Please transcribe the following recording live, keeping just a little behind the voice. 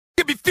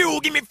me fuel,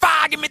 give me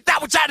fire, give me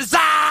that which I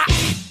desire.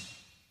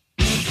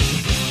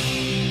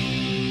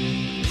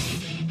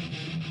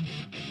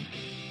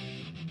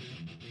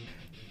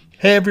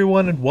 Hey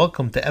everyone, and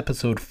welcome to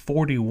episode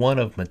 41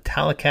 of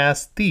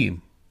Metallicast, the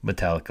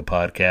Metallica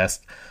podcast.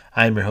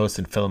 I am your host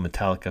and fellow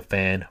Metallica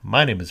fan.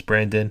 My name is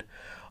Brandon.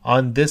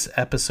 On this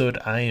episode,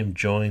 I am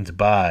joined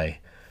by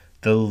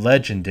the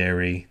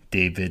legendary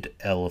David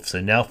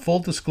Ellefson. Now, full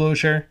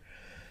disclosure,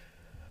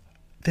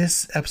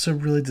 this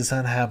episode really does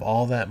not have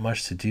all that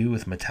much to do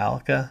with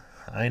Metallica.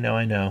 I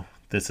know.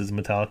 This is a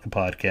Metallica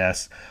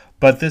podcast.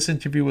 But this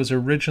interview was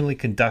originally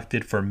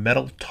conducted for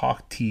Metal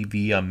Talk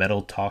TV on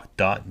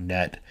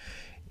metaltalk.net.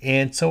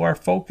 And so our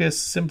focus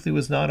simply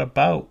was not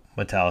about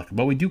Metallica.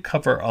 But we do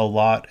cover a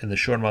lot in the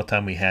short amount of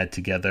time we had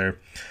together.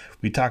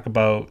 We talk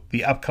about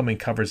the upcoming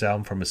covers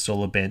album from his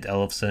solo band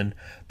Ellefson,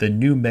 the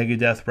new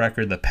Megadeth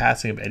record, the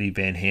passing of Eddie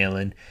Van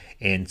Halen,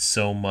 and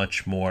so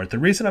much more. The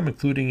reason I'm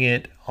including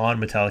it on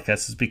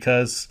Metallicast is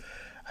because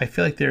I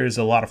feel like there is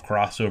a lot of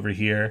crossover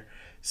here,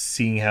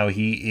 seeing how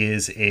he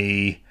is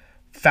a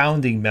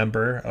founding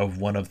member of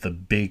one of the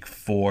big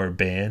four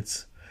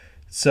bands.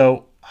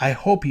 So I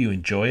hope you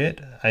enjoy it.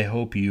 I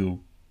hope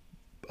you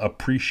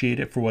appreciate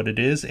it for what it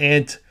is.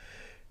 And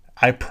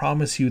I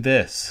promise you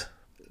this,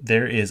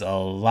 there is a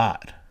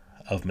lot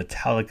of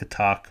Metallica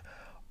talk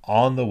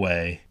on the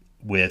way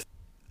with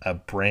a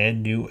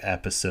brand new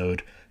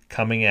episode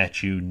coming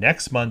at you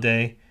next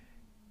Monday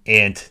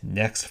and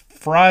next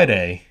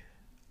Friday,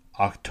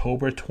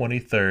 October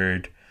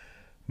 23rd,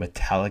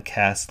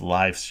 Metallicast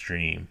live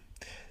stream.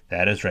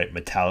 That is right,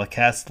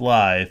 Metallicast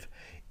Live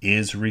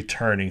is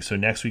returning. So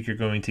next week you're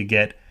going to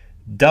get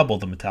double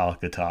the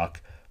Metallica talk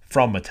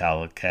from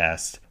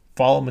Metallicast.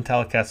 Follow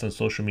Metallicast on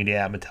social media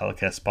at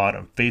MetallicastSpot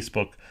on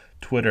Facebook,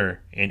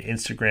 Twitter, and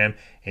Instagram.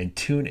 And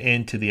tune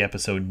in to the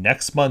episode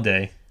next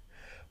Monday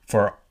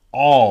for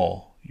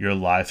all your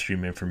live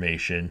stream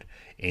information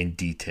and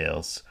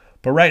details.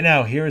 But right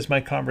now, here is my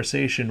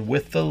conversation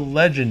with the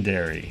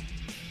legendary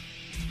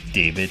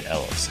David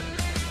Ellefson.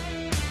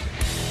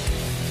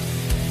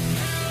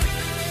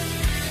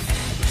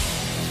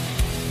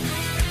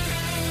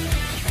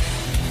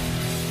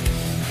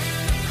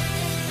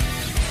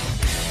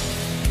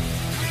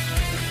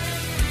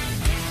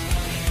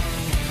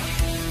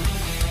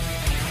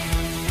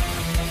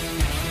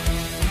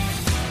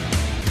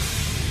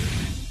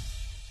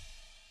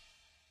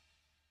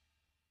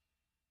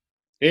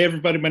 Hey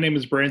everybody, my name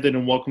is Brandon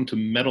and welcome to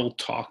Metal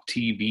Talk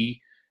TV.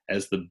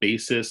 As the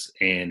bassist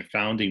and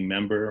founding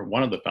member,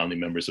 one of the founding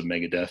members of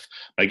Megadeth,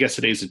 my guest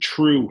today is a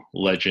true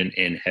legend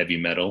in heavy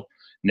metal.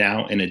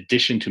 Now, in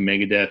addition to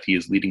Megadeth, he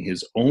is leading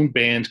his own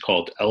band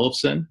called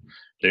Ellefson.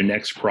 Their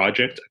next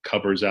project, a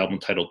covers album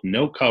titled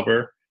No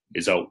Cover,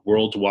 is out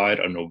worldwide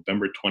on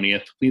November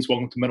 20th. Please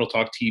welcome to Metal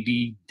Talk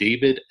TV,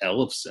 David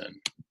Ellefson.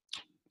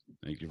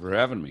 Thank you for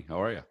having me. How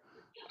are you?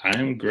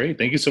 I'm great.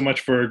 Thank you so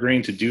much for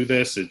agreeing to do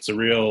this. It's a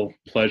real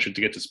pleasure to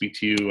get to speak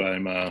to you.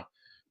 I'm a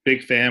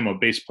big fan. I'm a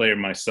bass player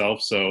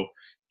myself, so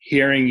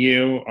hearing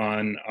you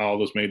on all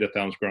those Megadeth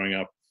albums growing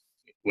up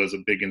was a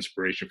big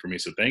inspiration for me,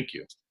 so thank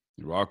you.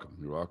 You're welcome.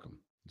 You're welcome.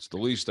 It's the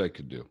least I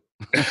could do.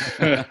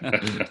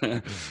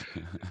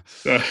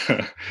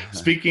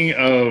 Speaking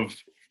of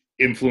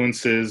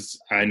influences,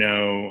 I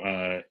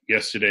know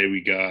yesterday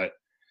we got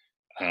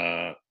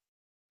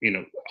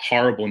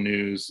horrible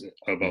news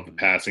about the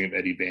passing of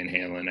Eddie Van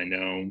Halen. I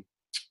know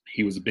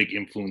he was a big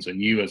influence on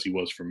you, as he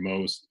was for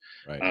most.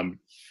 Right.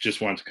 Just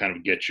wanted to kind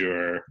of get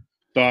your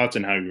thoughts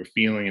on how you were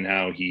feeling and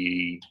how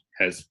he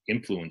has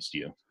influenced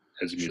you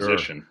as a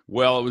musician.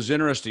 Well, it was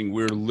interesting.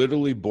 We were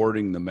literally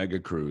boarding the Mega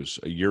Cruise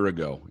a year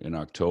ago in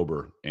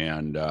October,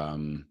 and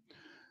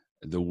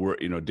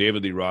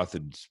David Lee Roth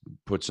had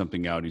put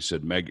something out. He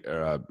said Van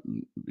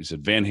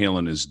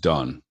Halen is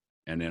done.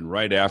 And then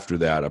right after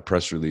that, a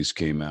press release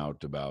came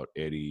out about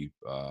Eddie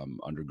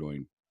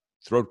undergoing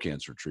throat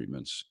cancer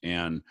treatments.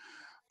 And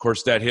of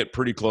course, that hit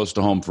pretty close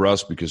to home for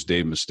us because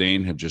Dave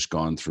Mustaine had just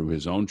gone through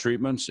his own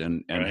treatments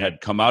and Right. had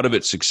come out of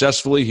it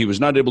successfully. He was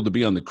not able to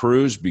be on the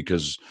cruise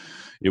because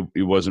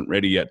he wasn't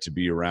ready yet to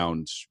be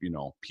around,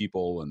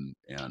 people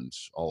and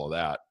all of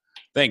that.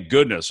 Thank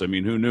goodness. I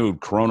mean, who knew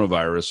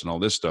coronavirus and all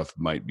this stuff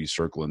might be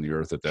circling the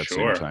earth at that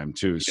Sure. same time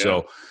too.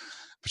 Yeah.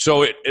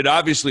 So it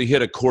obviously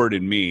hit a chord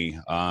in me,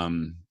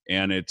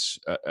 and it's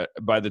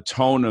by the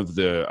tone of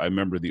I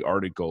remember the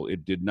article,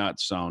 it did not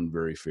sound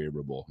very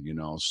favorable,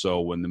 So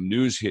when the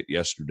news hit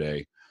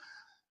yesterday,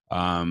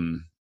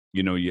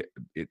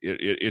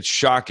 it's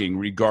shocking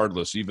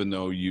regardless, even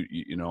though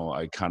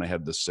I kind of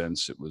had the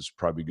sense it was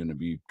probably going to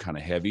be kind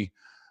of heavy.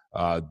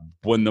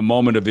 When the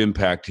moment of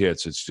impact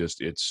hits, it's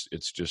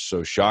just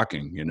so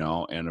shocking,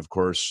 and of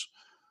course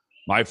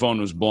my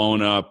phone was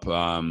blowing up.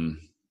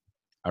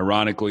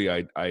 Ironically,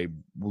 I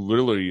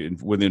literally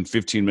within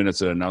 15 minutes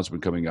of that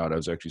announcement coming out, I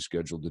was actually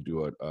scheduled to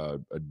do a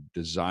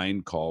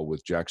design call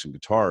with Jackson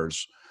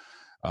Guitars,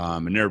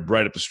 and they're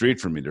right up the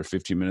street from me. They're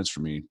 15 minutes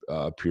from me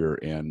up here,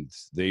 and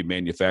they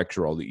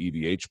manufacture all the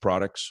EVH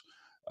products.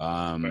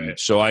 Right.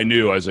 So I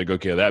knew, I was like,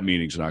 okay, that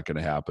meeting's not going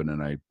to happen.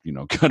 And I,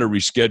 kind of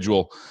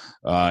reschedule,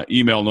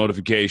 email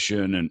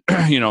notification. And,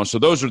 so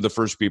those are the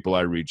first people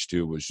I reached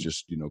to, was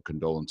just,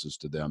 condolences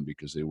to them,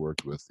 because they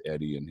worked with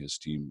Eddie and his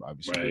team,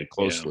 obviously, very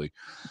closely.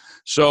 Yeah.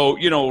 So,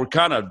 we're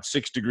kind of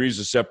 6 degrees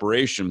of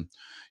separation,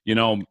 it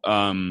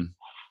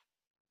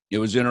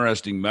was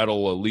interesting.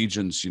 Metal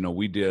Allegiance,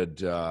 we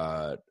did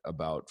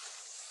about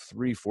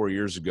 3-4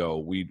 years ago.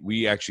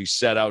 We actually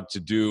set out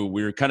to do.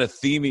 We were kind of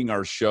theming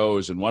our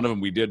shows, and one of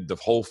them we did the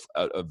whole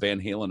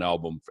Van Halen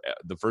album,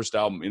 the first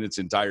album in its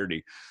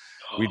entirety.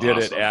 We did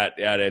it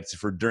at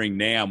for during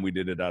NAMM. We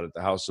did it out at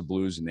the House of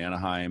Blues in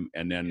Anaheim,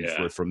 and then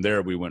from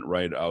there we went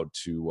right out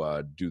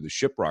to do the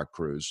Shiprock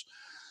cruise.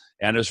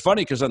 And it was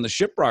funny because on the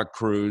Shiprock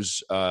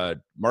cruise,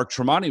 Mark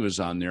Tremonti was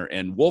on there,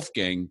 and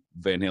Wolfgang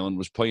Van Halen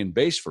was playing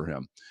bass for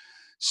him.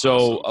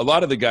 So a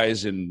lot of the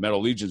guys in Metal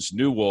Allegiance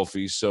knew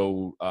Wolfie,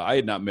 so I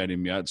had not met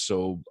him yet.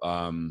 So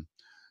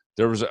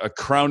there was a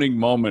crowning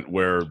moment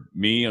where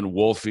me and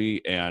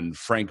Wolfie and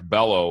Frank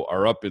Bello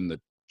are up in the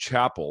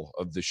chapel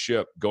of the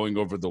ship going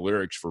over the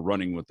lyrics for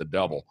Running with the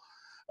Devil,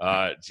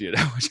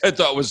 which I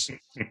thought was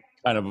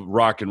kind of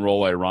rock and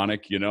roll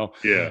ironic, Yeah.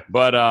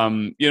 But,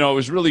 it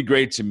was really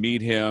great to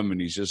meet him,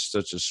 and he's just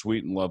such a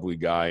sweet and lovely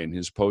guy. And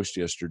his post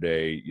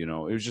yesterday, it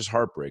was just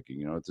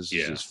heartbreaking. This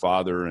is his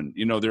father. And,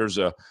 there's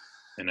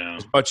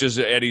as much as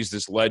Eddie's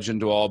this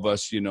legend to all of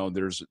us,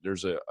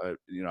 there's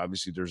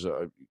obviously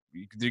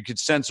you could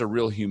sense a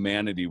real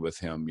humanity with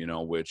him,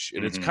 which,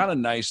 and it's kind of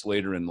nice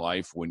later in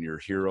life when your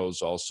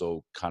heroes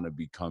also kind of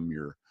become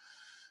your,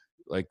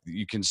 like,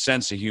 you can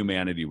sense a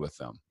humanity with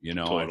them,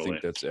 Totally.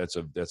 I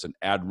think that's an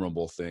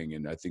admirable thing.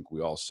 And I think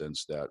we all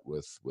sense that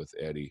with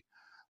Eddie.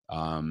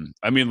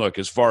 Look,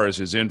 as far as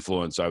his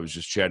influence, I was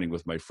just chatting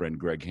with my friend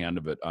Greg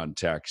Handevitt on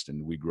text,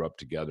 and we grew up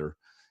together.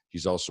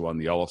 He's also on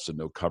the Ellefson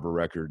No Cover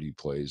record. He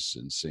plays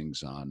and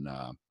sings on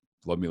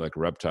Love Me Like a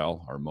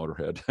Reptile, our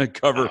Motorhead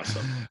cover.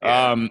 Awesome.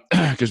 Yeah.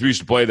 Because we used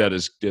to play that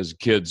as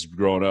kids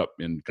growing up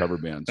in cover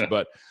bands.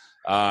 But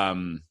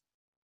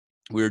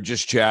we were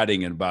just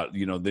chatting about,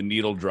 the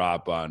needle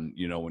drop on,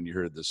 when you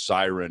heard the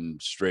siren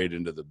straight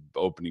into the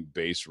opening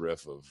bass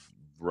riff of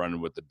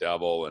Running with the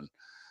Devil. And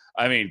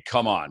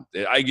come on.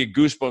 I get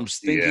goosebumps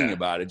thinking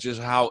about it,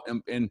 just how,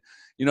 and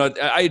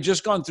I had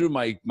just gone through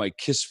my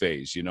Kiss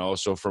phase,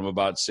 so from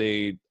about,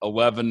 say,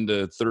 11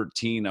 to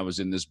 13, I was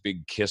in this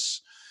big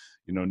Kiss,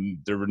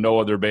 there were no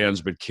other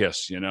bands but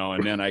Kiss,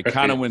 and then I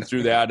kind of went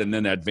through that, and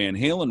then that Van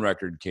Halen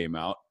record came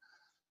out.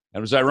 And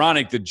it was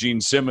ironic that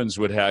Gene Simmons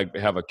would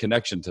have a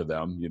connection to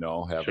them,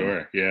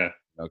 having,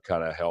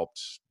 kind of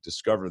helped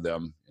discover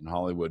them in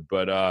Hollywood.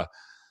 But,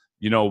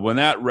 when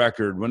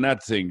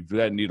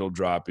that needle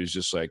drop is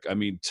just like,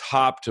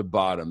 top to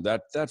bottom,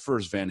 that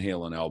first Van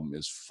Halen album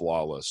is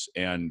flawless.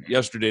 And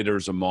yesterday there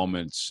was a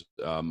moment,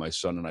 my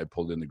son and I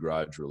pulled in the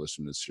garage, we were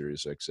listening to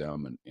Sirius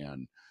XM,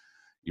 and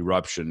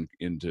Eruption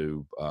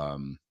into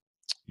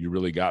You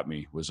Really Got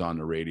Me was on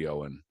the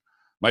radio, and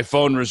my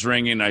phone was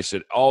ringing. I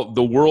said,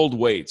 the world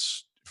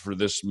waits for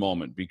this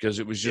moment, because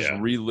it was just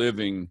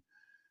reliving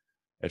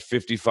at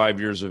 55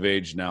 years of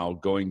age now,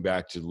 going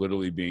back to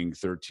literally being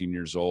 13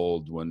 years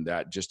old, when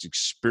that, just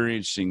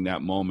experiencing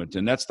that moment.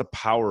 And that's the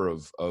power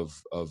of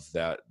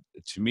that,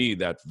 to me,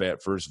 that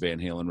first Van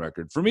Halen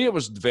record. For me, it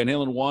was Van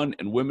Halen 1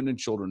 and Women and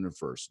Children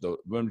First.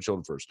 Women and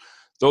Children First.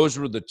 Those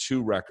were the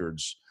two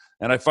records.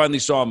 And I finally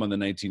saw them on the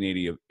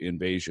 1980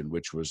 Invasion,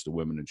 which was the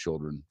Women and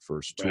Children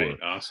First tour. Right.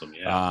 Awesome.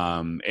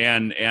 Yeah.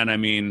 And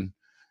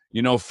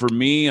for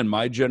me and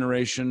my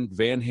generation,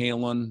 Van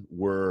Halen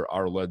were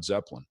our Led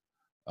Zeppelin.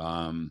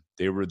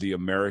 They were the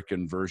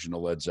American version of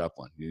Led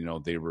Zeppelin.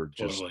 They were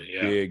just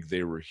big.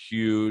 They were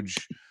huge.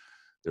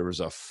 There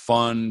was a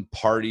fun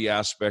party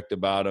aspect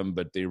about them,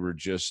 but they were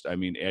just,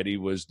 Eddie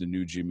was the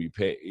new Jimmy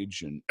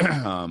Page, and,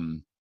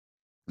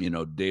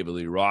 David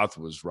Lee Roth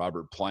was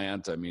Robert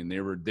Plant.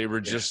 They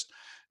were just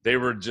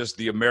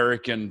the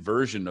American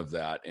version of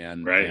that.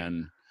 And,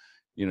 and,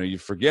 you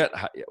forget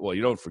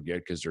you don't forget,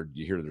 because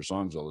you hear their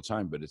songs all the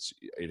time, but it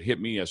hit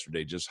me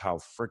yesterday just how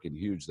freaking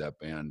huge that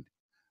band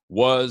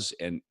was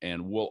and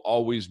will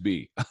always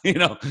be.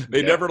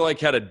 They never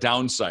had a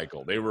down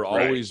cycle. They were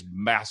always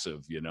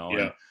massive,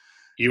 Yeah.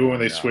 Even when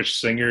they switched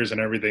singers and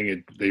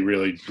everything, they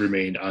really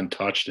remained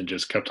untouched and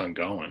just kept on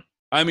going.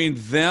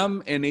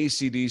 Them and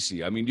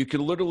AC/DC. You could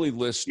literally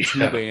list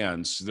two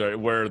bands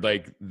where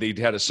they'd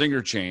had a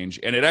singer change,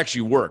 and it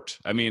actually worked.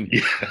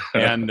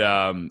 And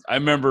I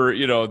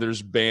remember,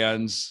 there's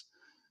bands,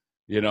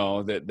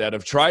 that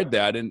have tried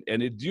that, and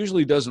it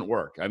usually doesn't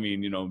work.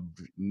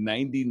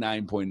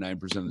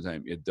 99.9% of the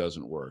time it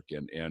doesn't work.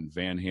 And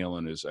Van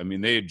Halen is,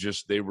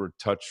 they were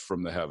touched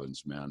from the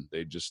heavens, man.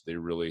 They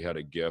really had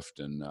a gift.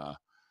 And,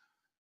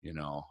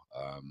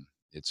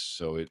 it's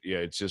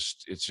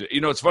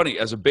funny,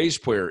 as a bass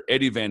player,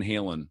 Eddie Van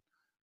Halen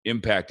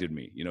impacted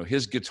me.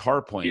 His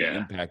guitar playing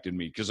impacted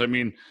me. Because, I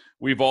mean,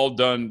 we've all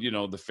done,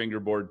 the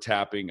fingerboard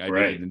tapping. I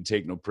didn't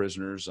take no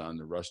prisoners on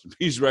the Rust in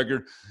Peace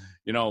record.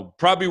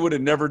 Probably would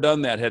have never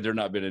done that had there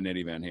not been an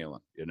Eddie Van Halen,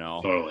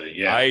 Totally,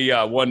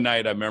 yeah. One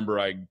night, I remember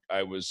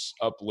I was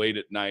up late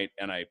at night,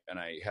 and I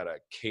had a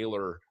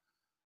Kahler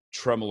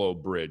tremolo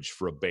bridge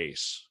for a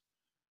bass,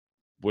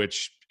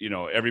 which,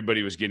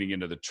 everybody was getting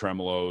into the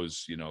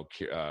tremolos,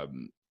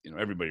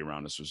 everybody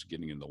around us was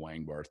getting into the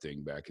Wang bar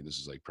thing back. And this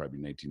is like probably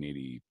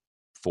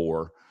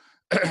 1984.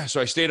 So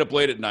I stayed up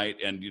late at night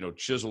and,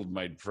 chiseled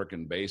my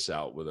frickin' bass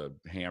out with a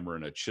hammer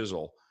and a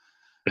chisel.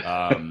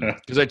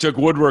 Cause I took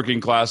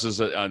woodworking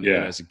classes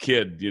as a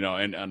kid,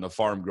 and on the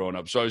farm growing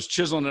up. So I was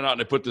chiseling it out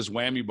and I put this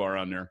whammy bar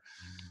on there,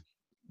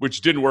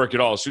 which didn't work at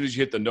all. As soon as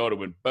you hit the note, it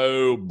went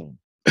boom.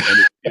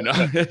 And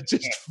it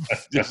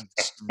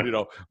just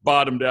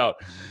bottomed out.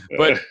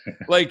 But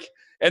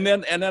and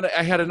then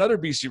I had another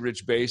BC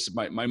Rich bass,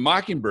 my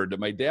Mockingbird that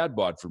my dad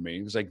bought for me.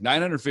 It was like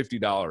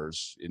 $950.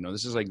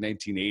 This is like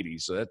 1980,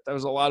 so that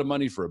was a lot of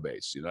money for a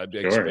bass. I'd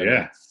be spending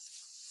 $4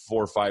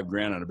 or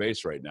 $5 on a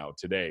bass right now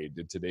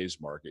today's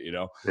market.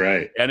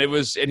 Right. And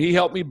he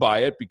helped me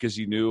buy it because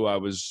he knew I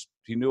was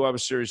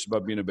serious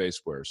about being a bass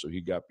player, so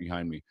he got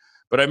behind me.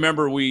 But I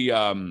remember we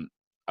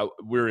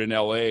were in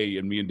LA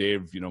and me and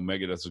Dave,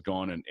 Megadeth was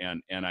going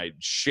and I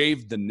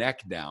shaved the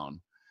neck down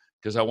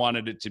because I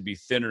wanted it to be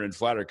thinner and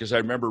flatter. Because I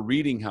remember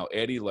reading how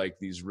Eddie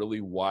liked these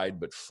really wide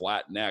but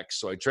flat necks.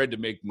 So I tried to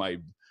make my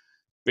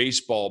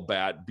baseball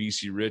bat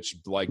BC Rich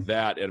like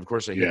that. And of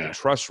course I hit the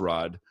truss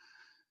rod.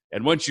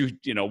 And once you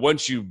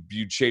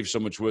shave so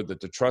much wood that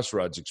the truss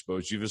rod's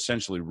exposed, you've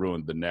essentially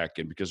ruined the neck.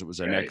 And because it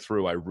was a neck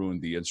through, I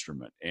ruined the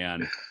instrument.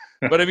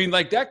 But I mean,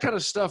 like that kind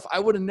of stuff I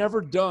would have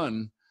never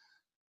done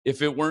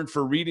if it weren't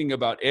for reading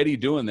about Eddie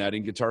doing that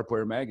in Guitar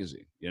Player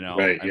magazine.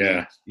 Right. I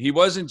mean, he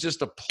wasn't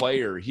just a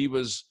player. He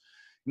was,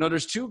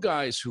 there's two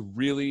guys who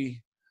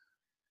really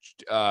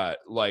not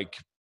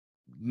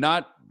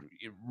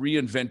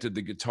reinvented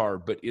the guitar,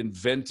 but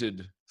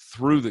invented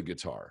through the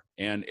guitar.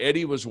 And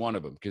Eddie was one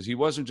of them because he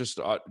wasn't just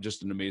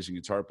an amazing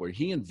guitar player.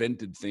 He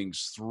invented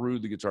things through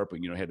the guitar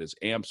playing. Had his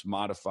amps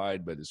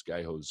modified by this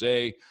guy,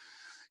 Jose.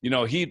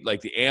 He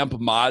like the amp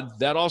mod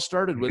that all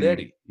started with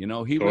Eddie. He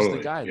was the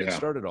guy that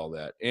started all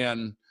that.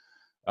 And,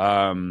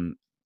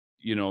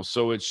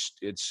 so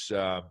it's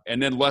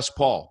and then Les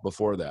Paul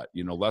before that,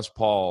 Les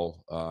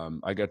Paul,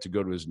 I got to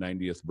go to his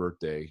 90th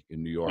birthday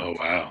in New York. Oh,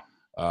 wow.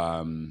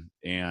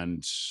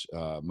 And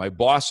my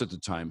boss at the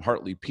time,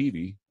 Hartley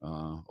Peavy,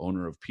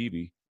 owner of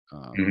Peavy,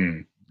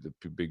 the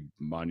big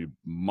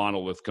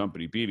monolith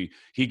company, Peavy,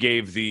 he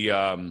gave the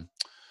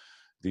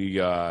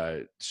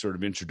sort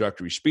of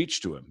introductory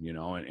speech to him,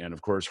 and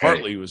of course,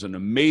 Hartley was an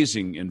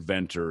amazing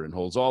inventor and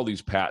holds all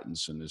these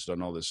patents and has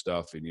done all this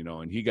stuff. And,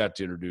 and he got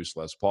to introduce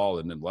Les Paul,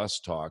 and then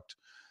Les talked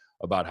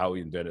about how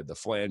he invented the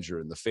flanger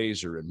and the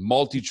phaser and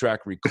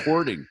multi-track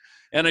recording.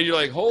 And you're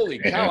like, holy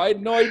cow, I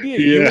had no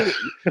idea.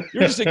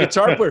 You're just a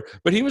guitar player.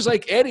 But he was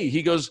like Eddie.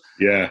 He goes,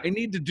 I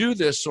need to do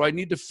this. So I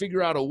need to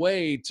figure out a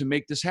way to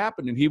make this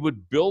happen. And he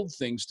would build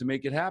things to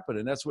make it happen.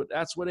 And that's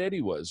what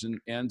Eddie was.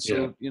 And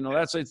so,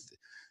 that's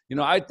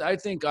I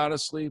think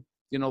honestly,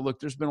 look,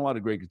 there's been a lot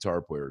of great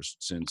guitar players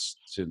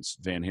since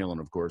Van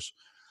Halen, of course,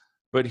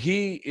 but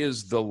he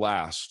is the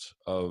last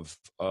of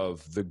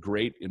the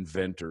great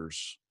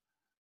inventors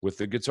with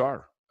the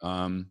guitar.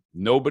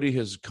 Nobody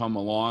has come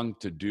along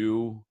to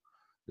do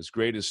as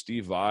great as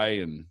Steve Vai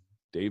and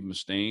Dave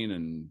Mustaine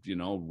and,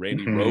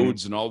 Randy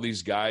Rhoads and all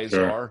these guys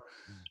are.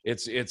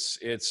 It's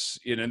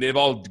they've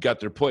all got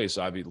their place,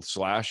 obviously,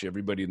 Slash,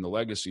 everybody in the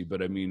legacy.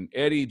 But I mean,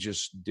 Eddie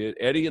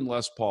and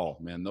Les Paul,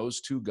 man, those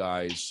two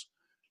guys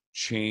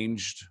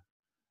changed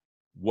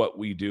what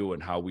we do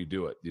and how we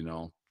do it,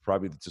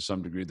 probably to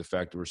some degree, the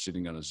fact that we're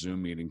sitting on a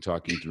Zoom meeting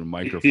talking through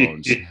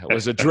microphones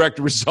was a direct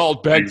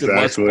result back to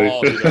Les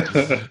Paul.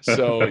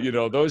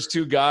 So, those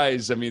two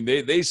guys, I mean,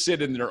 they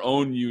sit in their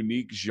own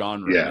unique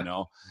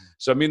genre,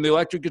 So, I mean, the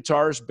electric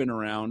guitar has been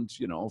around,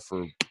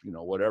 for,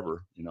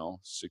 whatever,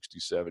 60,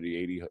 70,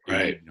 80,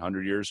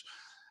 100 years.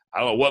 I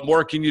don't know. What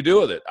more can you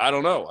do with it? I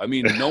don't know. I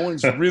mean, no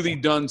one's really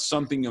done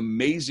something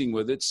amazing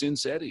with it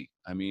since Eddie.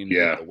 I mean,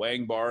 the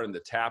Wang bar and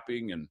the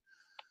tapping and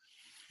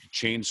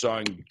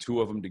chainsawing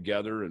two of them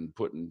together and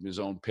putting his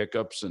own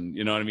pickups and,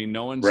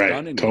 no one's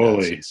done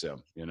anything since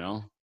him,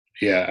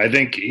 Yeah, I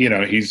think,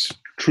 he's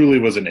truly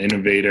was an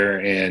innovator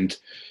and,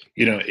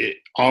 it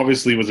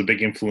obviously was a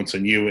big influence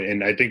on you.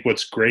 And I think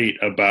what's great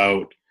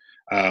about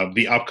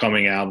the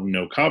upcoming album,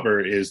 No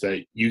Cover, is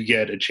that you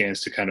get a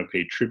chance to kind of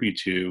pay tribute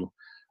to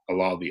a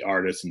lot of the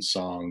artists and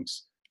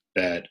songs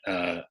that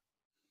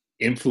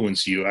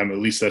influence you. I mean, at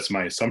least that's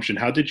my assumption.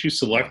 How did you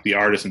select the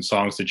artists and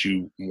songs that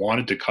you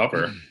wanted to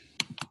cover?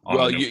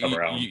 Well,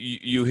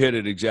 you hit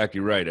it exactly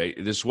right.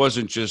 This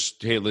wasn't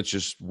just, hey, let's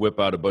just whip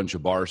out a bunch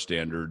of bar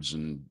standards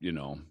and,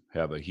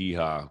 have a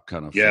hee-haw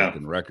kind of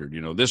fucking record.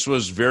 This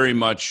was very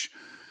much,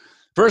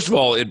 first of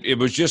all, it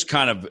was just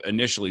kind of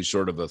initially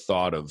sort of a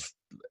thought of,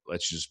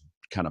 let's just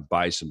kind of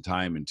buy some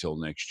time until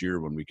next year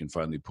when we can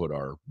finally put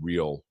our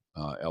real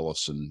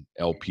Ellison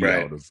LP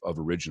Right. out of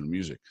original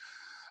music.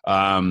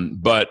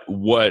 But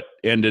what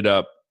ended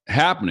up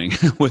happening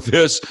with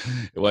this,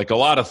 like a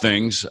lot of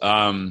things,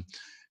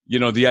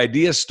 the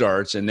idea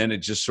starts and then it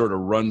just sort of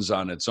runs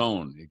on its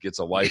own. It gets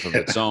a life of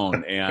its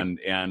own.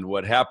 And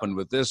what happened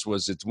with this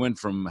was it went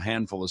from a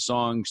handful of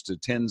songs to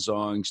 10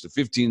 songs to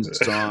 15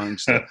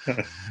 songs.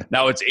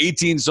 Now it's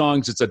 18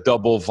 songs. It's a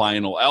double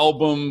vinyl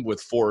album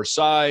with 4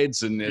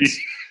 sides. And it's,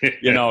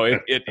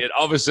 it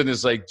all of a sudden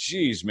is like,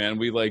 geez, man,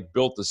 we like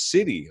built a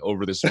city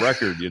over this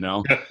record,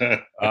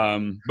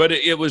 But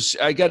it was,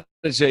 I got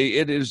to say,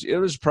 it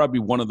was probably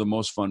one of the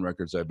most fun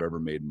records I've ever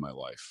made in my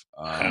life.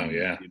 Oh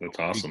yeah, that's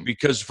awesome.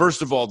 Because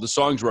first of all, the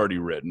songs were already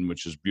written,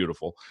 which is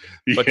beautiful.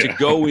 But to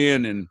go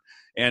in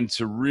and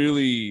to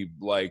really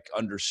like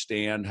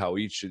understand how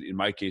in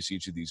my case,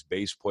 each of these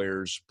bass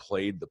players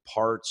played the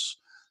parts,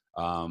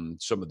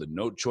 some of the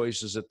note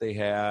choices that they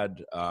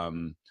had,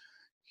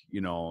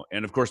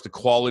 and of course the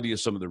quality of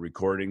some of the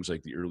recordings,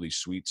 like the early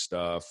Sweet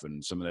stuff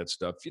and some of that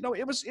stuff,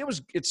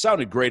 it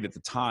sounded great at the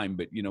time,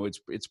 but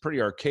it's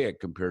pretty archaic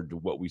compared to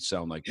what we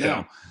sound like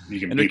now. You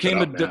can and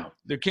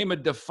there came a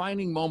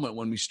defining moment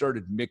when we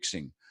started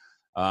mixing.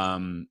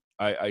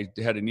 I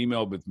had an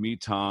email with me,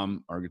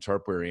 Tom, our guitar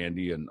player,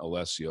 Andy, and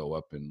Alessio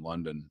up in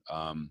London.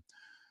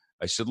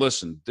 I said,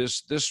 listen,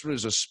 this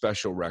was a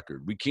special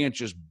record. We can't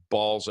just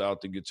balls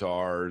out the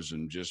guitars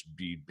and just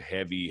be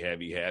heavy.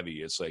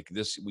 It's like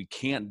this. We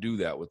can't do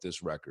that with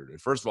this record.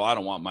 And first of all, I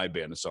don't want my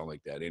band to sound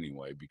like that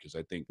anyway, because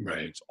I think that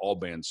makes all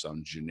bands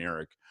sound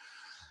generic.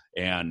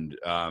 And,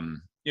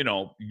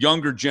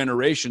 younger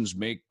generations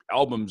make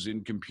albums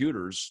in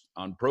computers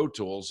on Pro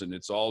Tools, and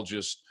it's all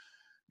just,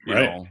 you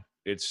know,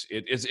 it's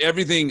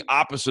everything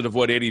opposite of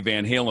what Eddie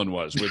Van Halen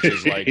was, which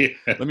is like,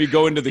 let me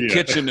go into the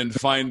kitchen and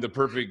find the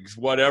perfect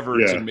whatever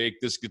to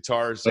make this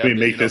guitar sound. Let me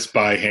make this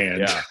by hand.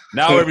 Yeah.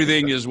 Now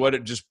everything is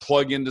just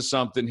plug into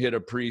something, hit a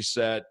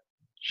preset,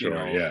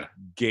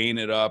 gain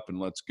it up,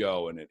 and let's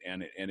go. And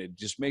it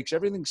just makes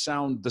everything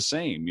sound the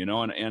same,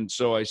 And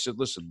so I said,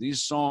 listen,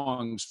 these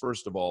songs,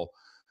 first of all,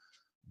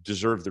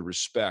 deserve the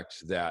respect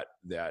that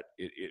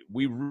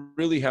we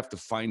really have to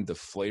find the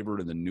flavor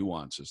and the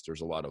nuances. There's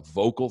a lot of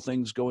vocal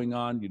things going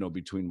on,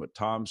 between what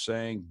Tom's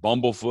saying,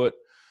 Bumblefoot.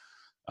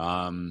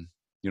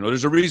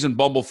 There's a reason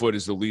Bumblefoot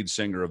is the lead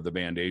singer of the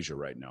band Asia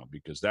right now,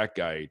 because that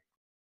guy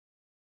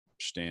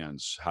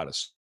understands how to,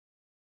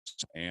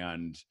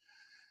 and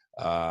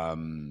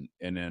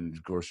then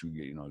of course we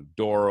get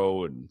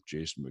Doro and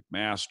Jason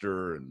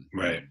McMaster and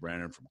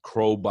Brandon from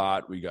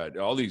Crowbot. We got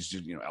all these,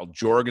 Al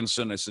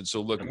Jorgensen. I said,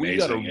 so look, we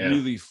got to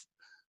really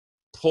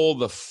pull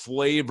the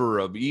flavor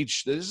of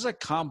each. This is a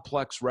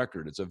complex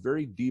record. It's a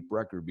very deep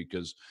record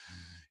because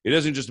it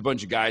isn't just a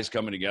bunch of guys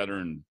coming together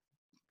and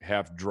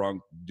half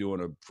drunk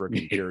doing a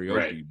freaking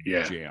karaoke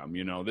jam.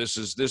 This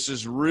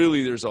is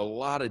really, there's a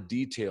lot of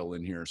detail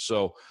in here.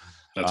 So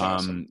that's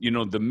awesome.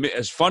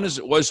 As fun as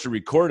it was to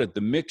record it, the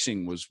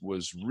mixing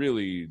was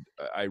really,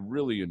 I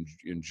really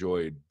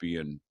enjoyed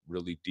being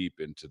really deep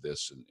into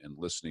this and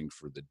listening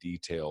for the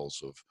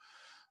details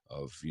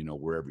of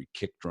where every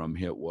kick drum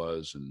hit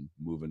was and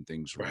moving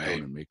things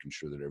around and making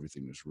sure that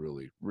everything was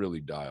really, really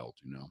dialed,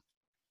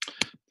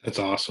 That's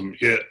awesome.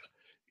 Yeah.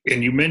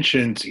 And you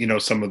mentioned,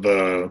 some of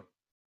the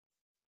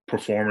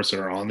performers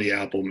that are on the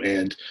album,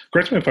 and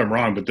correct me if I'm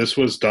wrong, but this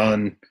was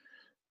done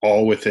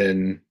all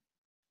within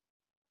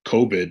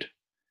COVID,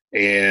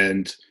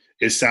 and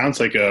it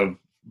sounds like a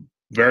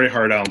very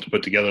hard album to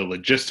put together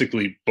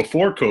logistically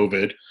before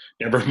COVID,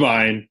 never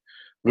mind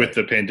with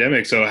the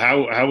pandemic. So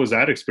how was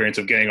that experience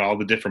of getting all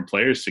the different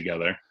players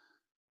together?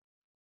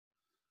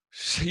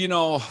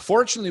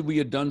 Fortunately, we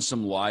had done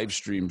some live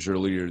streams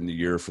earlier in the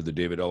year for the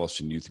David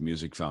Ellison Youth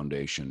Music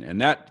Foundation, and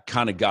that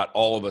kind of got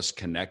all of us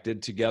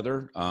connected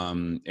together.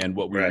 And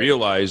what we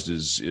realized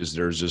is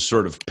there's this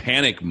sort of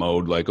panic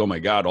mode, like, oh my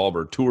God, all of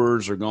our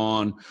tours are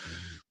gone.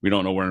 We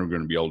don't know when we're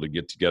going to be able to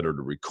get together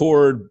to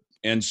record.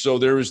 And so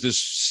there was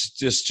this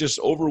just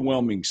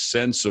overwhelming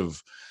sense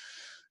of,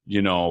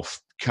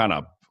 kind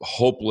of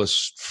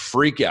hopeless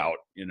freak out,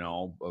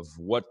 of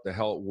what the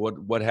hell,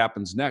 what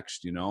happens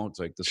next, it's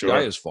like the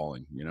sky is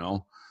falling,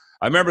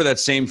 I remember that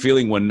same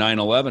feeling when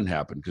 9/11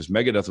 happened, because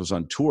Megadeth was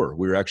on tour.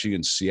 We were actually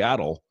in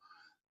Seattle,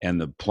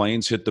 and the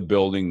planes hit the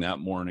building that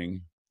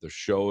morning. The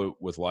show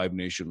with Live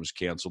Nation was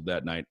canceled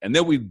that night. And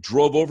then we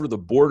drove over the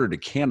border to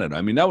Canada.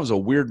 I mean, that was a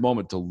weird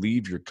moment to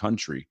leave your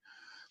country.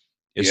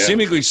 As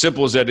seemingly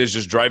simple as that is,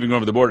 just driving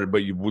over the border,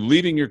 but you were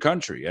leaving your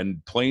country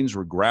and planes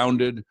were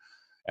grounded.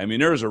 I mean,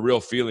 there was a real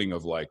feeling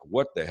of like,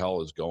 what the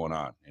hell is going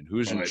on and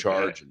who's in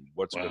charge and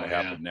what's going to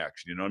happen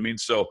next? You know what I mean?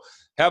 So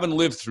having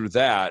lived through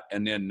that,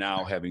 and then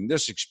now having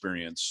this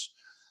experience,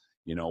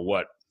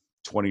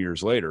 20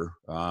 years later,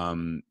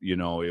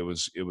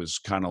 it was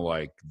kind of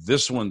like,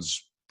 this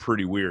one's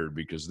pretty weird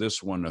because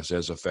this one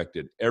has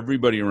affected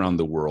everybody around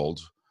the world.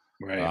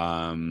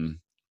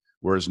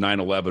 Whereas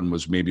 9/11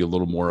 was maybe a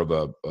little more of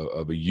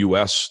a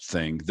U.S.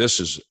 thing. This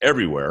is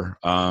everywhere,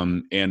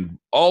 and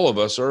all of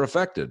us are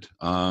affected.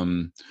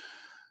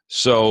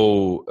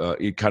 So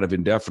it kind of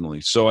indefinitely.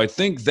 So I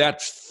think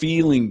that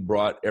feeling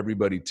brought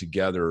everybody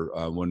together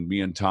when me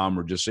and Tom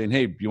were just saying,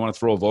 hey, you want to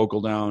throw a vocal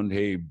down?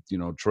 Hey,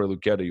 Troy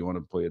Lucchetta, you want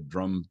to play a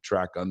drum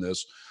track on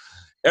this?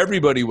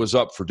 Everybody was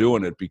up for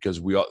doing it because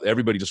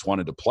everybody just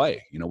wanted to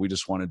play. We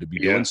just wanted to be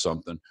doing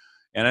something.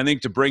 And I think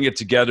to bring it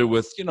together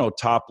with,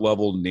 top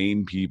level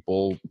name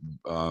people,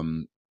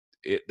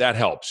 that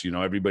helps.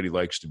 Everybody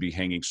likes to be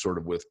hanging sort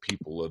of with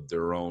people of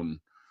their own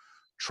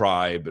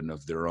tribe and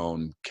of their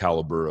own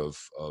caliber of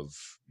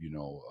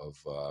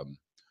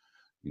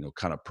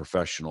kind of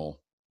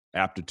professional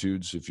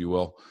aptitudes, if you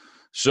will.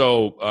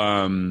 So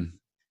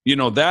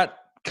that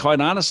quite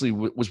honestly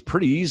was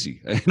pretty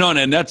easy,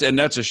 and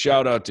that's a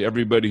shout out to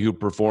everybody who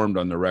performed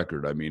on the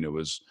record. I mean, it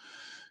was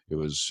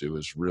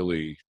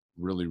really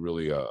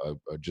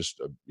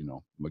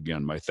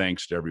again, my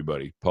thanks to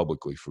everybody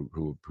publicly for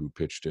who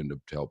pitched in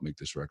to help make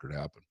this record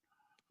happen.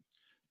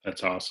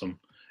 That's awesome.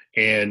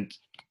 And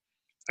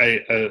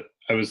I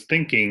was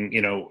thinking,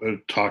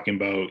 talking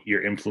about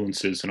your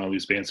influences and all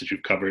these bands that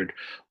you've covered.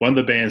 One of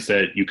the bands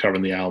that you cover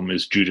on the album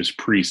is Judas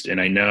Priest, and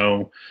I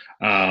know,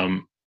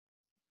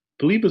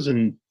 believe it was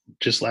in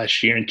just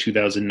last year in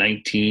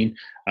 2019,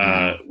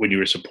 when you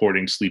were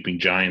supporting Sleeping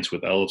Giants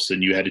with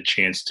Ellefson, you had a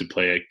chance to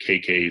play at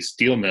KK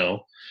Steel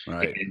Mill,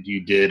 right? And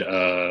you did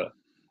a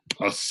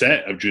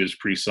set of Judas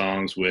Priest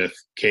songs with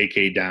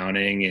KK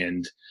Downing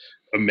and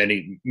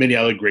many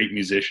other great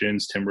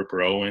musicians, Tim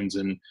Ripper Owens,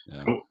 and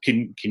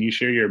can you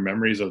share your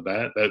memories of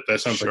that?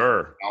 That sounds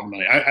sure.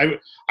 Like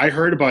I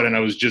heard about it and I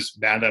was just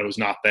mad that I was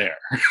not there.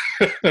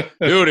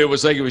 Dude, it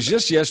was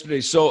just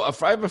yesterday. So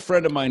I have a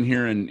friend of mine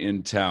here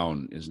in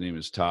town. His name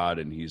is Todd,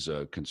 and he's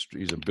a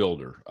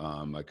builder,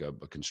 like a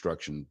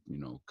construction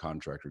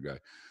contractor guy.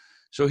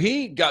 So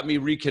he got me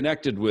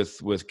reconnected with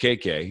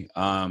KK,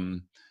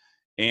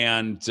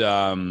 and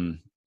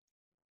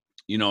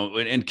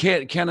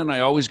Ken and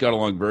I always got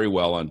along very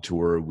well on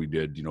tour. We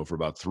did, for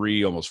about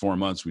 3, almost 4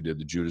 months, we did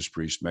the Judas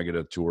Priest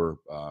Megadeth tour.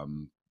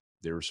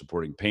 They were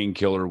supporting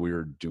Painkiller. We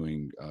were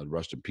doing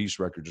Rust in Peace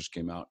record just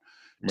came out.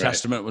 Right.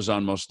 Testament was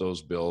on most of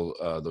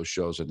those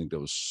shows. I think that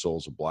was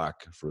Souls of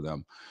Black for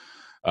them.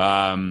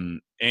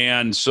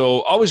 And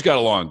so always got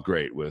along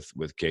great with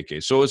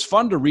KK. So it's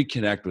fun to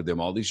reconnect with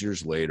him all these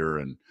years later.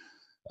 And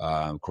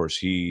of course,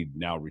 he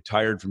now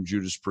retired from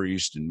Judas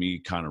Priest, and me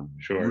kind of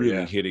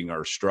hitting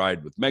our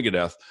stride with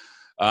Megadeth.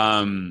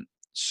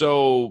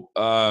 So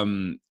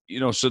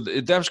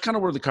that was kind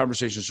of where the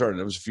conversation started.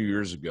 That was a few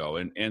years ago,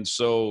 and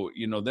so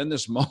then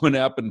this moment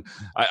happened.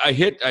 I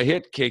hit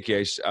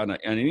KK on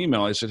an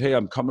email. I said, "Hey,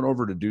 I'm coming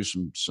over to do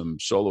some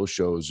solo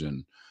shows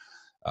in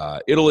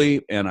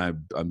Italy, and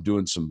I'm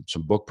doing some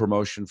book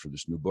promotion for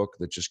this new book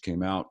that just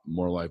came out,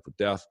 More Life with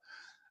Death."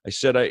 I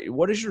said,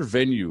 what is your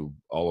venue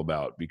all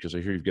about? Because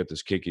I hear you've got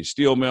this KK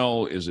Steel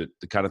Mill. Is it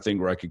the kind of thing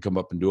where I could come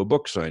up and do a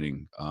book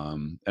signing?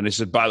 And I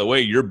said, by the way,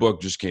 your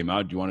book just came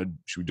out.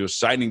 Should we do a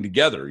signing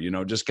together?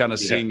 just kind of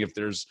seeing if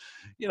there's,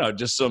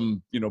 just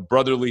some,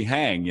 brotherly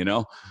hang,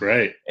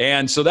 Right.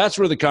 And so that's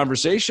where the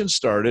conversation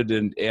started.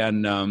 And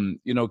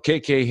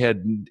KK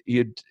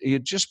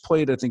had just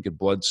played, I think, at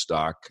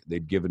Bloodstock.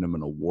 They'd given him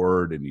an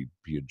award, and he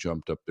had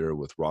jumped up there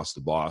with Ross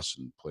the Boss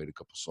and played a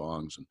couple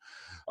songs. And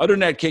other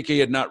than that, KK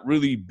had not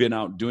really been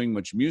out doing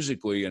much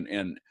musically.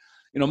 And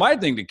my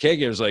thing to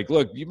KK was like,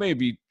 look, you may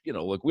be,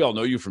 look, we all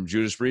know you from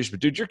Judas Priest, but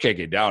dude, you're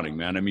KK Downing,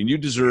 man. I mean, you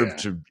deserve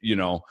to,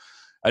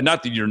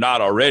 not that you're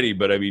not already,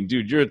 but I mean,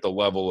 dude, you're at the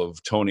level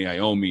of Tony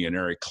Iommi and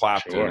Eric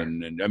Clapton. Sure.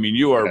 And I mean,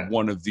 you are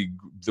one of the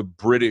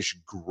British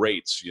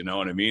greats, you know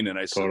what I mean? And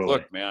I said,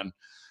 look, man,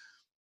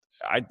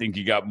 I think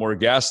you got more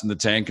gas in the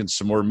tank and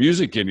some more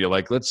music in you.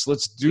 Like, let's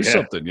do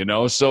something,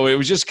 So it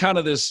was just kind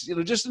of this,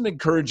 just an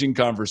encouraging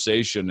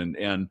conversation.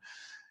 And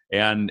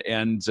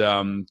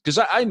because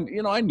I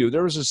knew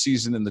there was a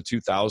season in the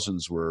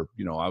 2000s where,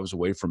 I was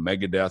away from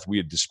Megadeth. We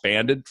had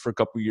disbanded for a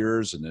couple of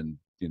years, and then,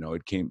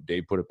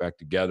 Dave put it back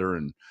together,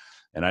 and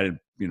I didn't,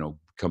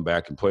 come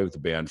back and play with the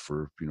band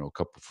for,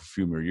 a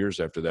few more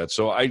years after that.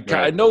 So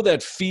I know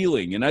that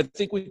feeling, and I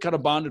think we kind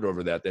of bonded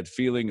over that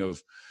feeling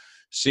of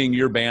seeing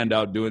your band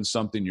out doing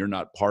something, you're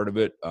not part of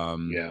it.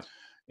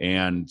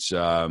 And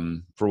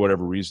for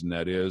whatever reason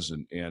that is.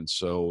 And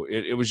so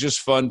it was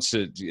just fun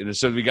to,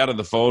 so we got on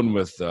the phone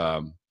with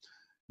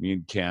me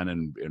and Ken,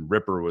 and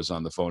Ripper was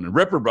on the phone, and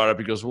Ripper brought up,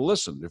 he goes, well,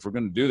 listen, if we're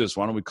going to do this,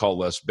 why don't we call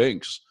Les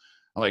Binks?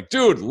 I'm like,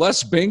 dude,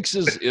 Les Binks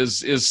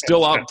is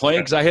still out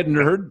playing, because I hadn't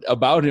heard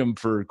about him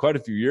for quite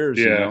a few years,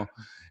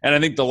 And I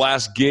think the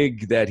last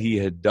gig that he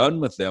had done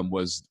with them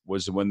was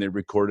when they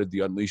recorded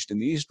the Unleashed in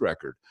the East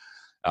record.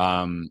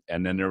 And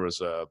then there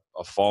was a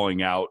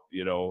falling out,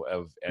 and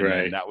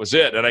that was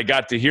it. And I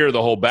got to hear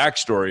the whole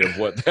backstory of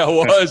what that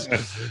was.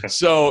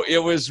 So it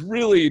was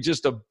really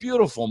just a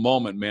beautiful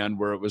moment, man,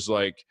 where it was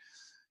like,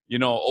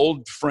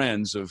 old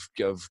friends of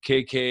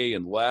KK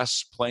and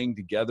Les playing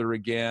together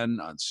again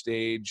on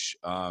stage.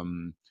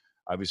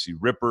 Obviously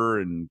Ripper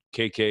and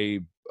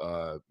KK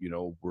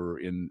were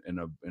in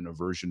a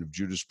version of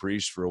Judas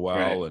Priest for a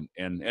while, right.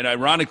 and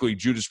ironically,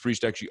 Judas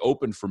Priest actually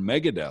opened for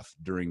Megadeth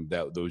during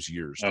those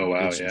years. Oh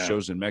wow! Did some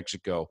shows in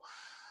Mexico,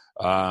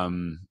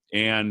 so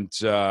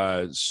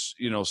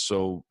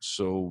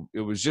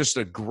it was just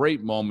a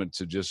great moment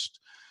to just.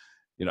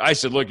 I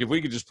said, look, if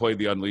we could just play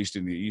the Unleashed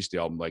in the East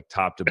album, like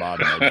top to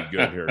bottom, I'd be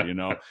good here,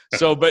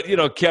 So, but,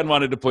 Ken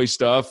wanted to play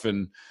stuff,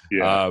 and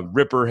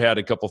Ripper had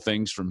a couple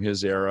things from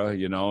his era,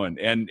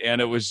 and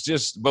it was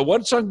just, but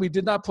one song we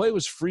did not play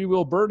was Free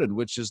Will Burden,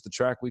 which is the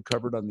track we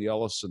covered on the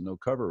Ellison No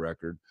Cover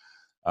record.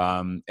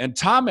 And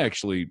Tom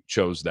actually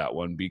chose that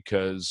one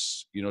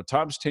because,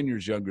 Tom's 10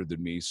 years younger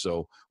than me.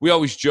 So we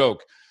always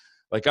joke,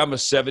 like, I'm a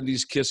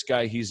 70s Kiss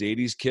guy, he's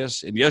 80s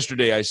Kiss. And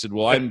yesterday I said,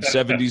 well, I'm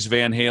 70s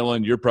Van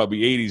Halen, you're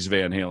probably 80s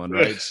Van Halen,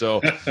 right? So,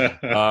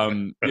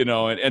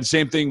 and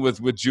same thing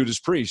with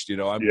Judas Priest.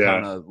 I'm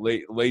kind of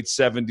late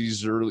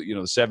 70s, early,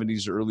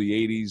 70s, early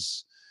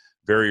 80s,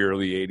 very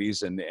early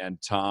 80s.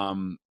 And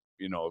Tom,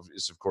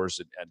 is of course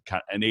an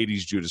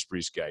 80s Judas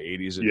Priest guy,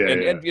 80s.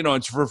 And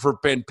it's for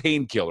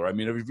Painkiller. I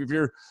mean, if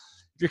you're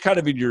kind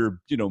of in your,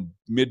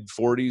 mid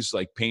 40s,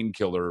 like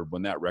Painkiller,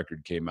 when that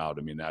record came out,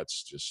 I mean,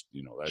 that's just,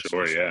 that's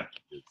sure, just a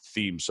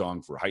theme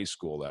song for high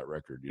school, that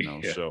record,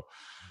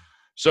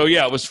 So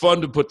yeah, it was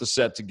fun to put the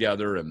set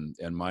together, and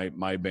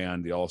my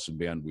band, the Ellison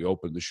Band, we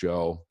opened the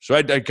show. So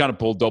I kind of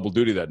pulled double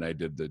duty that night.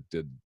 Did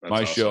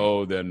my awesome.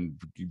 Show, then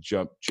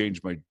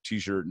changed my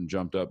T-shirt and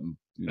jumped up and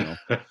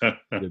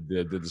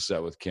did the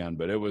set with Ken.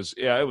 But it was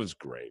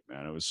great,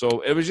 man. I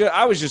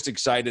was just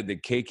excited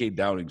that KK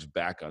Downing's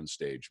back on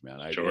stage, man.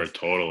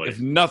 Totally. If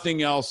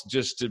nothing else,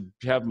 just to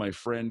have my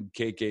friend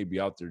KK be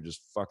out there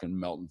just fucking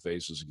melting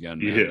faces again,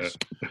 man.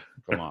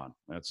 Come on,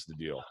 that's the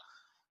deal.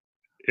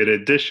 In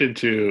addition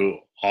to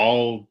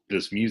all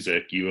this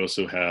music, you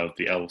also have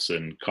the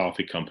Ellison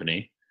Coffee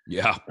Company.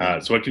 Yeah.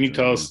 So what can you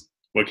tell us?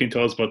 What can you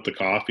tell us about the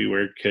coffee?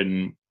 Where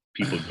can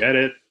people get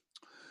it?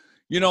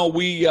 So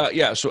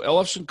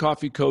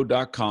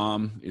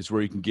ellisoncoffeeco.com is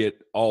where you can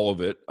get all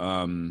of it.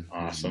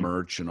 Awesome.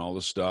 Merch and all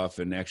the stuff.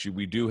 And actually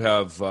we do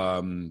have,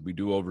 we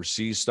do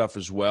overseas stuff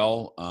as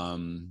well.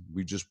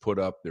 We just put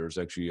up, there's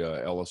actually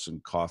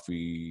Ellison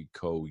Coffee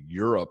Co.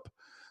 Europe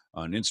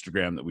on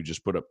Instagram that we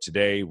just put up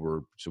today,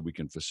 so we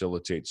can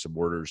facilitate some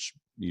orders.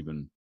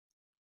 Even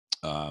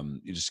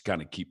you just kind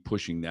of keep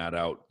pushing that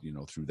out,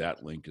 through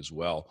that link as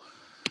well.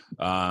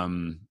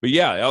 But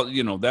yeah,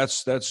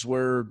 that's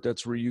where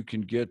you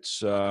can get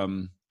get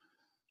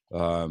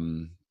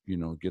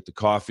the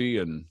coffee,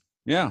 and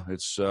yeah,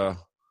 it's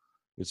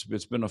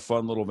been a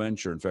fun little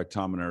venture. In fact,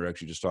 Tom and I are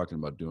actually just talking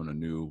about doing a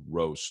new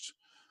roast.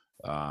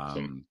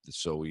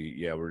 So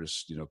we're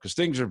just, because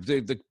things are,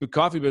 the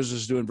coffee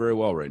business is doing very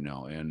well right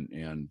now,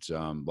 and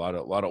a lot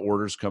of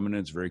orders coming in.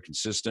 It's very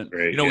consistent.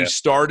 Great, we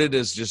started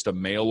as just a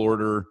mail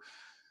order.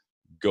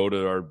 Go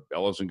to our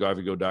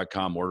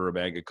ellisoncoffeeco.com, order a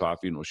bag of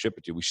coffee, and we'll ship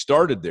it to you. We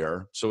started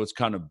there, so it's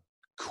kind of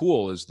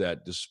cool is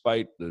that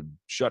despite the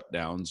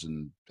shutdowns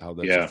and how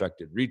that's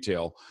affected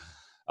retail,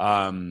 we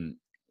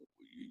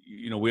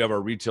have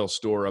our retail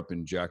store up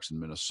in Jackson,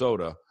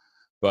 Minnesota.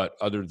 But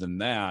other than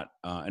that,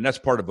 and that's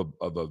part of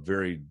a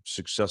very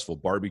successful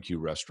barbecue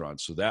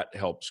restaurant, so that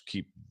helps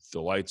keep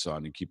the lights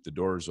on and keep the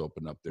doors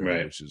open up there,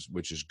 right.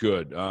 which is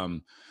good.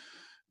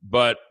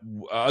 But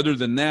other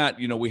than that,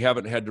 we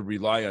haven't had to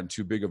rely on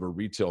too big of a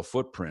retail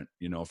footprint,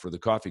 for the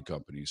coffee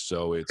companies.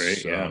 So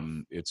it's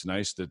great, it's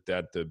nice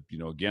that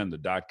again,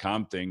 the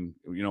 .com thing,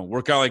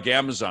 we're kind of like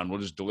Amazon.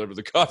 We'll just deliver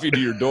the coffee to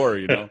your door,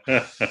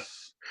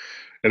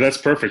 And that's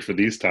perfect for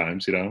these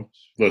times,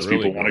 Those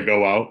really people want to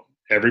go out.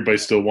 Everybody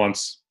still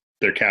wants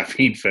their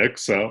caffeine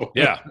fix. So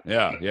yeah.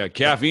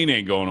 Caffeine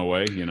ain't going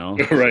away,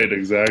 Right.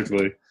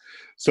 Exactly.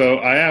 So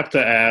I have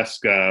to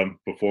ask,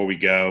 before we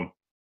go,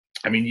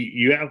 I mean,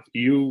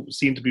 you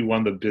seem to be one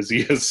of the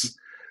busiest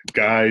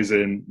guys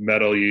in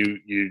metal. You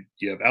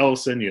have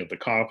Ellison, you have the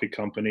coffee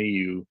company,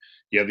 you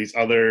have these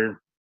other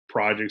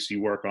projects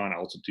you work on,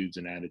 Altitudes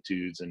and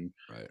Attitudes and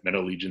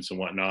Metal Allegiance and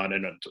whatnot.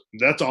 And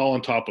that's all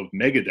on top of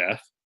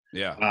Megadeth.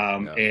 Yeah.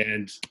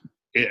 And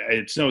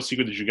it's no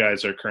secret that you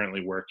guys are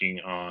currently working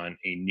on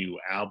a new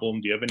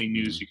album. Do you have any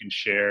news you can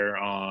share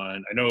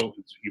on? I know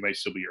you might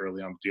still be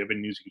early on, but do you have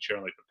any news you can share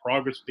on, like, the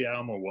progress of the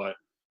album or what?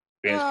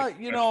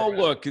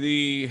 Look,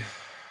 we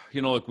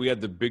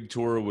had the big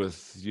tour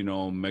with,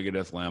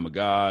 Megadeth, Lamb of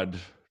God,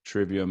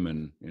 Trivium,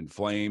 and In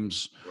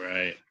Flames.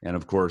 Right. And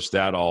of course,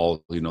 that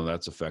all,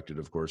 that's affected,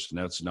 of course, and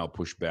that's now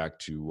pushed back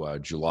to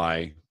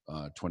July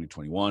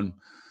 2021.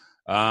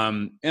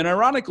 And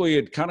ironically,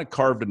 it kind of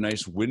carved a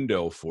nice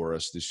window for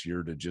us this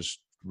year to just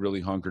really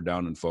hunker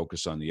down and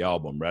focus on the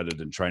album rather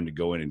than trying to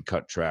go in and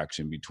cut tracks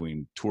in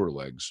between tour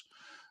legs.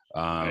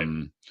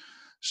 Right.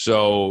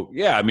 So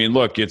yeah, I mean,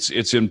 look,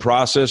 it's in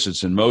process,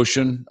 it's in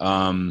motion.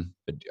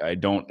 I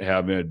don't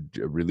have a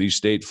release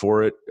date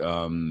for it.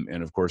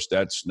 And of course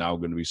that's now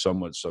going to be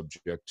somewhat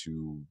subject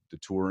to the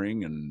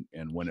touring and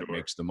when it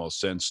makes the most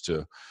sense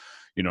to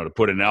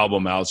put an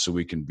album out so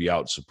we can be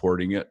out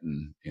supporting it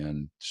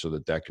and so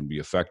that can be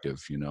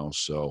effective,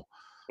 so,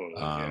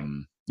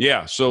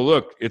 Yeah. So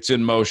look, it's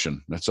in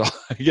motion. That's all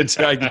I can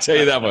tell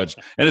you that much.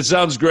 And it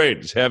sounds great.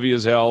 It's heavy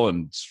as hell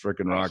and it's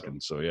freaking rocking.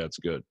 So yeah, it's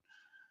good.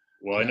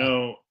 Well, I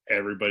know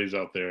everybody's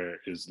out there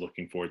is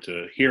looking forward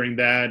to hearing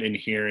that and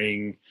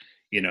hearing,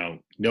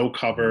 no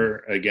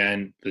cover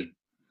again.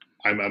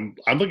 I'm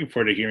looking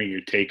forward to hearing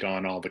your take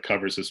on all the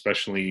covers,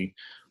 especially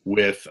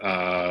with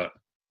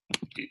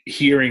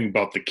hearing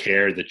about the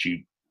care that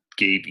you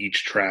gave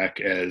each track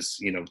as,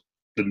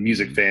 the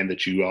music fan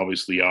that you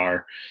obviously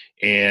are.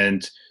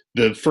 And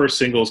the first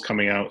single is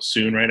coming out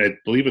soon, right? I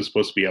believe it's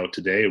supposed to be out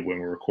today when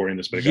we're recording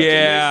this. But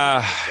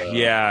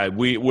yeah.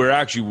 We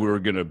were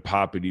going to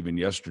pop it even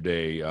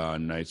yesterday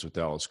on Nights with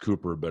Alice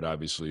Cooper, but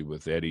obviously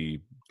with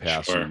Eddie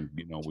passing,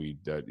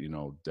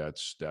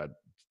 that's that.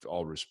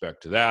 All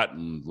respect to that,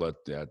 and let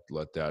that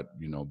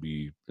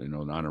be an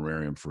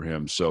honorarium for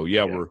him. So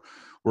yeah.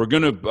 we're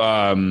gonna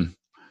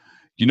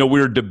we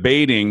were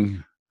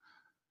debating.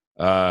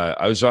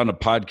 I was on a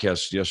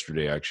podcast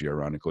yesterday, actually,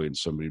 ironically, and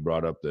somebody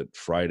brought up that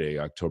Friday,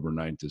 October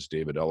 9th, is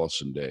David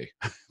Ellefson Day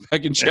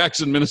back in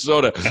Jackson,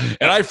 Minnesota.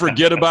 And I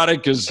forget about it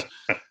because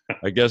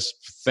I guess,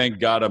 thank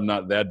God I'm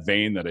not that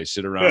vain that I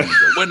sit around and go,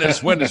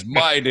 when is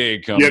my day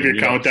coming? You have your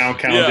countdown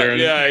calendar.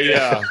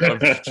 Yeah.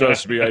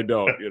 Trust me, I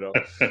don't,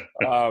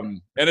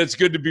 and it's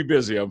good to be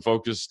busy. I'm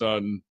focused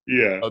on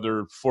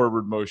other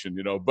forward motion,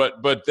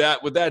 but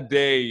that with that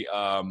day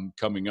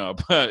coming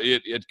up,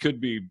 it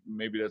could be,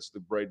 maybe that's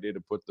the right day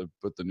to put the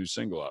new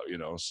single out,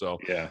 so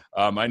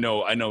I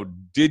know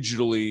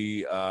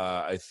digitally,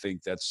 I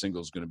think that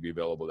single is going to be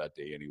available that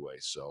day anyway.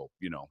 So,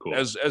 cool.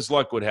 As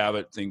luck would have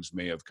it, things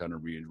may have kind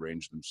of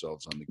rearranged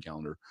themselves on the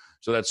calendar.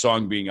 So that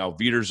song being Auf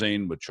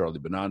Wiedersehen with Charlie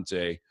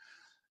Benante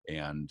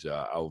and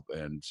Al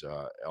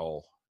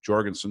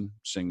Jorgensen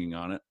singing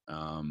on it.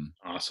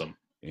 Awesome.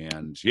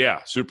 And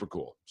super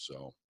cool.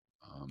 So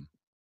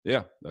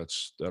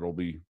that'll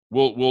be,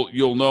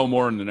 you'll know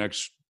more in the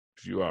next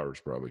few hours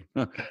probably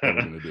what we're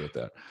going to do with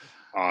that.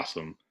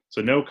 Awesome.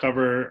 So No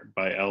Cover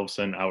by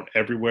Ellefson out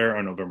everywhere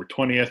on November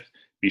 20th.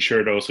 Be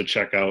sure to also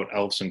check out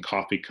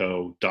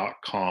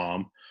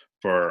ellefsoncoffeeco.com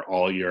for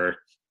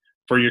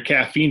your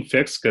caffeine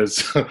fix,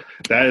 because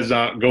that is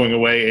not going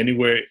away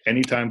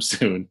anytime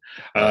soon.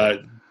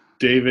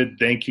 David,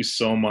 thank you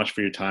so much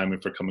for your time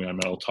and for coming on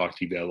Metal Talk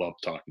TV. I love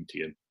talking to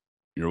you.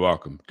 You're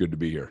welcome. Good to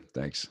be here.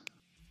 Thanks.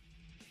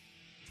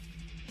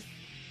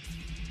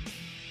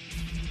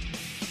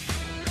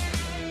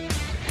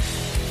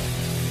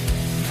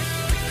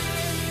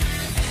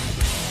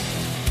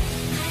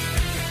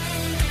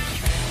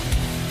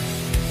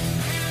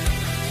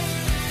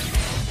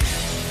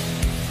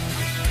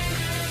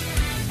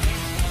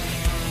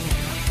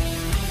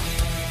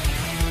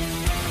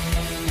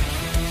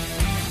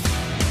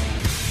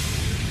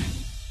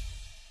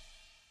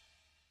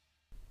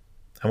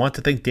 I want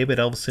to thank David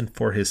Ellefson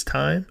for his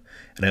time,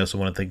 and I also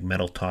want to thank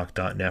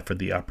MetalTalk.net for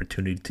the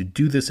opportunity to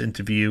do this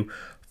interview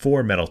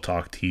for Metal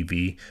Talk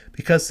TV.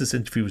 Because this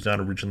interview was not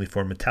originally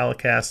for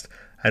Metallicast,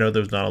 I know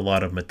there was not a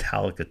lot of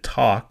Metallica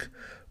talk,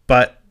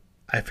 but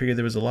I figured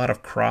there was a lot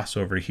of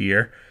crossover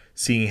here,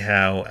 seeing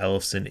how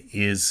Ellefson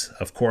is,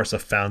 of course, a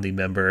founding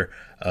member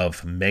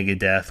of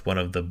Megadeth, one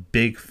of the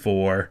big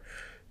four.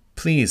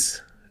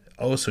 Please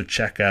also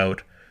check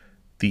out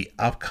the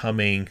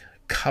upcoming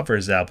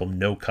covers album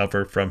No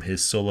Cover from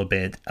his solo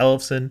band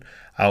Ellefson,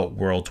 out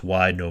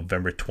worldwide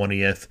November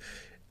 20th.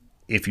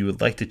 If you would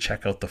like to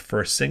check out the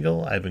first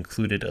single, I've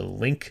included a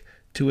link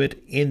to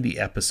it in the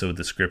episode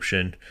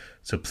description,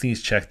 so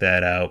please check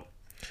that out.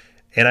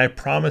 And I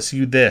promise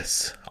you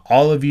this,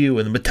 all of you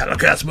in the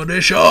Metallicast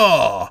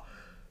Militia,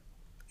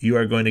 you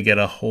are going to get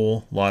a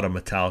whole lot of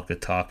Metallica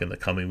talk in the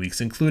coming weeks,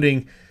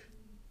 including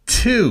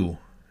 2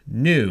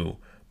 new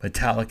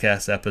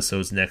Metallicast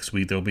episodes next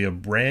week. There will be a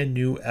brand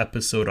new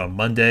episode on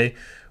Monday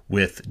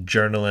with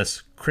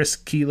journalist Chris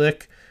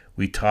Keelick.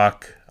 We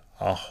talk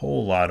a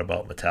whole lot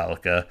about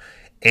Metallica.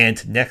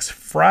 And next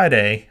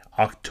Friday,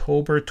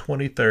 October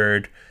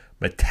 23rd,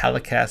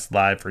 Metallicast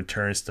Live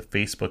returns to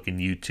Facebook and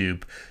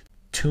YouTube.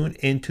 Tune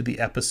into the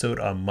episode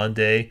on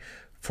Monday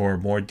for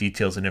more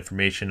details and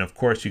information. Of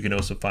course, you can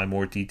also find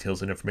more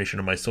details and information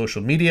on my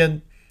social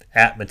media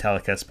at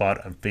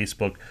Metallicastpod on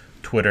Facebook,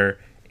 Twitter,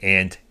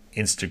 and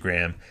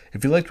Instagram.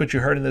 If you liked what you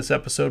heard in this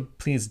episode,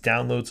 please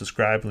download,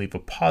 subscribe, and leave a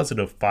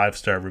positive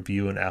 5-star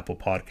review on Apple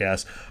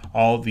Podcasts.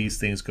 All of these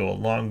things go a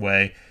long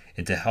way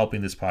into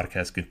helping this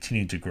podcast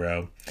continue to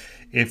grow.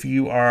 If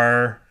you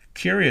are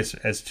curious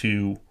as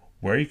to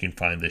where you can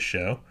find this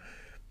show,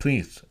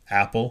 please,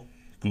 Apple,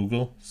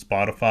 Google,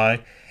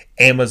 Spotify,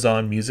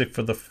 Amazon Music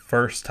for the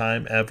first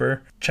time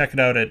ever. Check it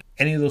out at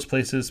any of those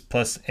places,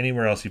 plus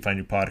anywhere else you find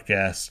your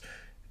podcasts,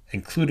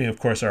 including, of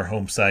course, our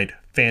home site,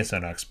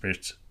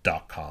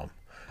 fansonexperts.com.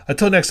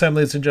 Until next time,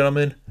 ladies and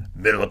gentlemen,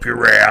 middle up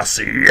your ass,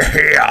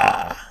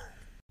 yeah!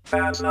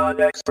 Fans not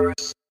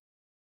experts.